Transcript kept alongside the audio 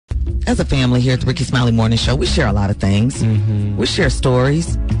as a family here at the Rickey Smiley Morning Show, we share a lot of things. We share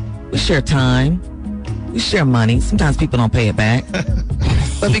stories. We share time. We share money. Sometimes people don't pay it back.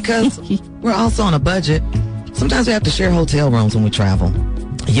 But because we're also on a budget, sometimes we have to share hotel rooms when we travel.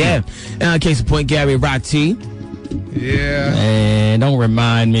 Yeah. Case in point, Gary Rotti. Yeah. And don't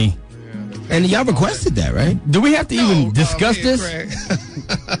remind me. And y'all requested that, right? Do we have to even discuss this?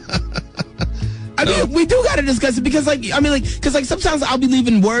 I mean, we do gotta discuss it because, because sometimes I'll be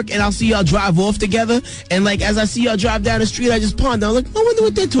leaving work and I'll see y'all drive off together, and as I see y'all drive down the street, I just ponder. I'm like, I wonder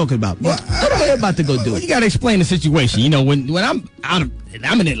what they're talking about. What are they about to go do? You gotta explain the situation. You know, when I'm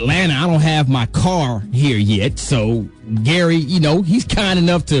I'm in Atlanta, I don't have my car here yet, so Gary, he's kind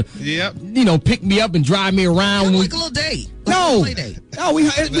enough to, pick me up and drive me around. Like a little date. No, it's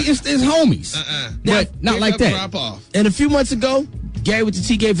homies, but not like that. Drop off. And a few months ago, Gary with the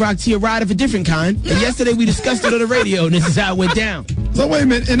T gave Rock T a ride of a different kind. And yesterday we discussed it on the radio, and this is how it went down. So wait a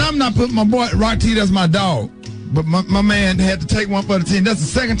minute, and I'm not putting my boy Rock T, that's my dog. But my man had to take one for the team. That's the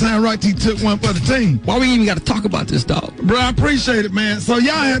second time Rock T took one for the team. Why we even got to talk about this, dog? Bro, I appreciate it, man. So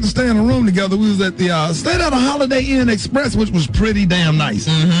y'all had to stay in a room together. We was at the stayed at a Holiday Inn Express, which was pretty damn nice.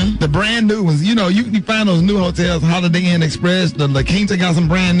 The brand new ones. You can find those new hotels, Holiday Inn Express. The La Quinta got some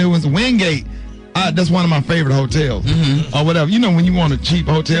brand new ones. Wingate. That's one of my favorite hotels, or whatever. When you want a cheap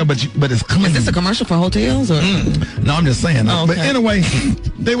hotel, but it's clean. Is this a commercial for hotels? Or? No, I'm just saying. Oh, okay. But anyway,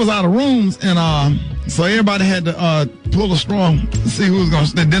 they was out of rooms, and so everybody had to pull a straw to see who was going to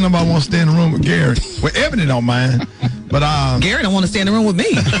stay. Then nobody want to stay in the room with Gary. Well, Ebony don't mind, but Gary don't want to stay in the room with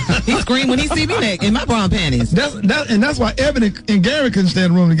me. He screamed when he see me in my bra and panties. That's why Ebony and Gary couldn't stay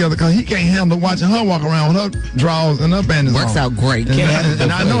in the room together, because he can't handle watching her walk around with her drawers and her panties Works out great.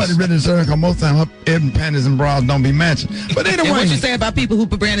 And I know it really deserves, because most time her Ebony panties and bras don't be matching. But anyway, and what you say about people who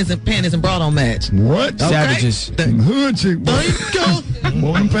put panties and bra don't match? What? Savages. Them hood chick. Boy,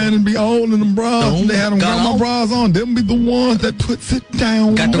 them panties be old and them bras. They had them grandma bras on. Them be the ones that puts it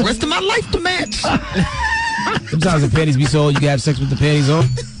down. Got the rest of my life to match. Sometimes the panties be so old you can have sex with the panties on.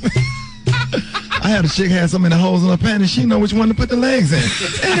 I had a chick had so many holes in her panties, she know which one to put the legs in.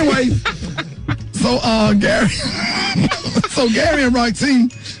 Anyway, so Gary and Rock T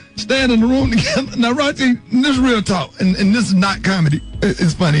stand in the room together. Now, Rock T, this is real talk, and this is not comedy.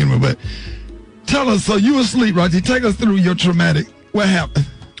 It's funny anyway, but tell us, so you asleep, Rock T. Take us through your traumatic. What happened?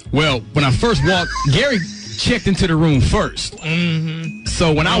 Well, when I first walked, Gary checked into the room first.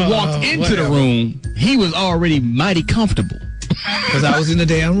 So when I walked into the room, he was already mighty comfortable. Because I was in the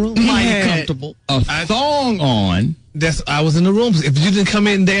damn room. Mighty comfortable. A thong on. I was in the room. If you didn't come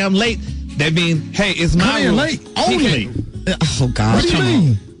in damn late, that means, hey, it's my room. Late. Only. Oh, gosh. What do you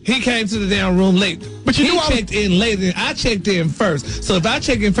mean? He came to the damn room late. But he checked in later than I checked in first. So if I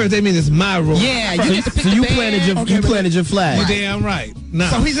check in first, that means it's my room. Yeah, you get to pick the you bed. planted your flag. You're damn right.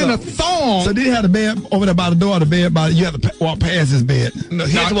 So he's in a thong. So did he have the bed over there by the door of the bed? You have to walk past his bed. No,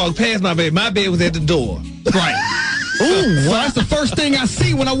 he had to walk past my bed. My bed was at the door. Right. Ooh, well, that's the first thing I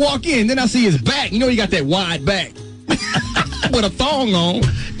see when I walk in. Then I see his back. He got that wide back. With a thong on.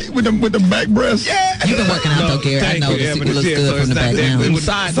 With the back breast. Yeah. You've been working out, though, Gary. I know this looks good from the back now.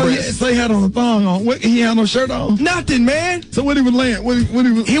 Side breast. So he had on a thong on. He had no shirt on? Nothing, man. So what he was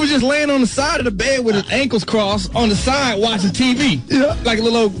laying? He was just laying on the side of the bed with his ankles crossed on the side watching TV. Yeah. Like a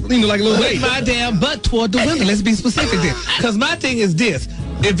little lady. My damn butt toward the window. Let's be specific there. Because my thing is this.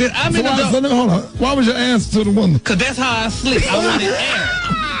 I'm in the hold on. Why was your ass to the window? Because that's how I sleep. I wanted air.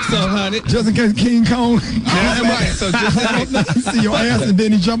 So, honey. Just in case King Kong. That's right. So just see your ass and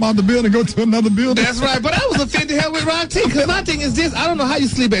then he jump out the building and go to another building. That's right. But I was offended hell with Rock T. Because my thing is this. I don't know how you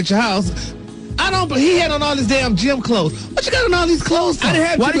sleep at your house. He had on all his damn gym clothes. What you got on all these clothes for?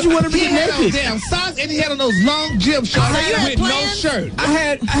 Why did you want to be naked? He had on damn socks and he had on those long gym shorts with no shirt. I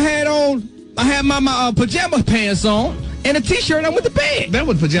had my pajama pants on and a t-shirt. I went to bed. That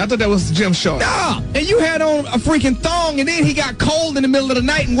was pajama. I thought that was gym shorts. Nah, and you had on a freaking thong, and then he got cold in the middle of the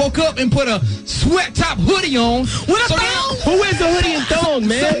night and woke up and put a sweat top hoodie on. With a thong? Who wears the hoodie and thong,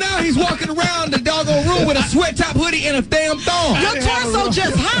 man? So now he's walking around the doggone room with a sweat top hoodie and a damn thong. Your torso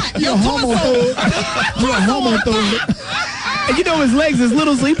just hot. Your torso. You're a homophobe. And his legs is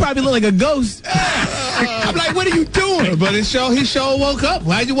little, so he probably look like a ghost. I'm like, what are you doing? But he sure woke up.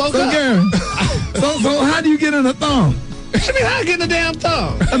 Why'd you woke up? Gary, so how do you get in a thong? What you mean, how I get in a damn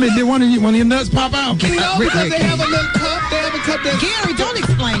thong? I mean, did one of your nuts pop out? No, because they have a little cup. They have a cup that... Gary, don't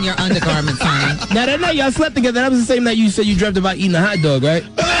explain your undergarments, honey. Now, that night y'all slept together, that was the same night you said you dreamt about eating a hot dog, right?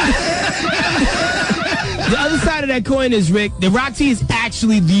 The other side of that coin is, Rick, the Rock T is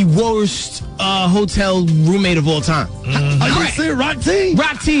actually the worst hotel roommate of all time. Are you saying Rock T?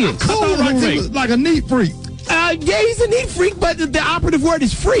 Rock T is. Cool. Rock T was like a neat freak. Yeah, he's a neat freak, but the operative word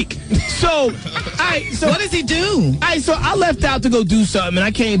is freak. So, what does he do? So I left out to go do something, and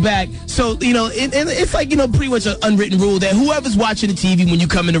I came back. So, and it's like, pretty much an unwritten rule that whoever's watching the TV when you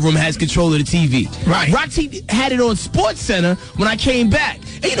come in the room has control of the TV. Right. Roxy had it on Sports Center when I came back.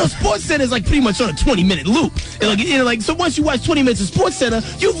 And, Sports Center is like pretty much on a 20-minute loop. And so once you watch 20 minutes of Sports Center,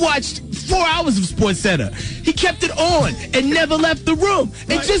 you've watched 4 hours of Sports Center. He kept it on and never left the room.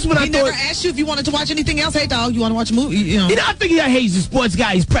 And just when he never asked you if you wanted to watch anything else. Hey, dog, you want to watch a movie? I figured he's a sports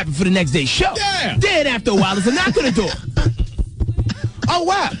guy. He's prepping for the next day's show. Yeah. Then after a while, there's a knock on the door. Oh,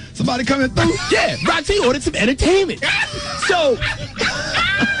 wow. Somebody coming through? Yeah, Roxy ordered some entertainment. So,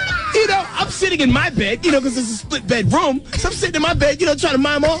 I'm sitting in my bed, because it's a split bedroom. So I'm sitting in my bed, trying to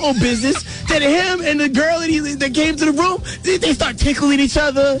mind my own business. Then him and the girl that came to the room, they start tickling each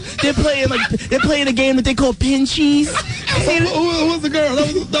other. They're playing a game that they call pin cheese. Who was the girl?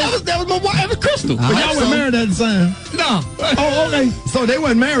 That was my wife. That was Crystal. But y'all weren't married at the time? No. Oh, okay. So they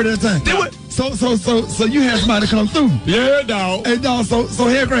weren't married at the time? They were. So you had somebody come through? Yeah, dog. Hey, dog, so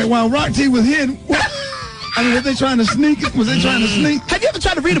here, great. While Roxy was hidden, was they trying to sneak? Was they trying to sneak? Have you ever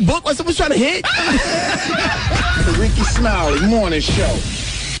tried to read a book while someone's trying to hit? The Rickey Smiley Morning Show.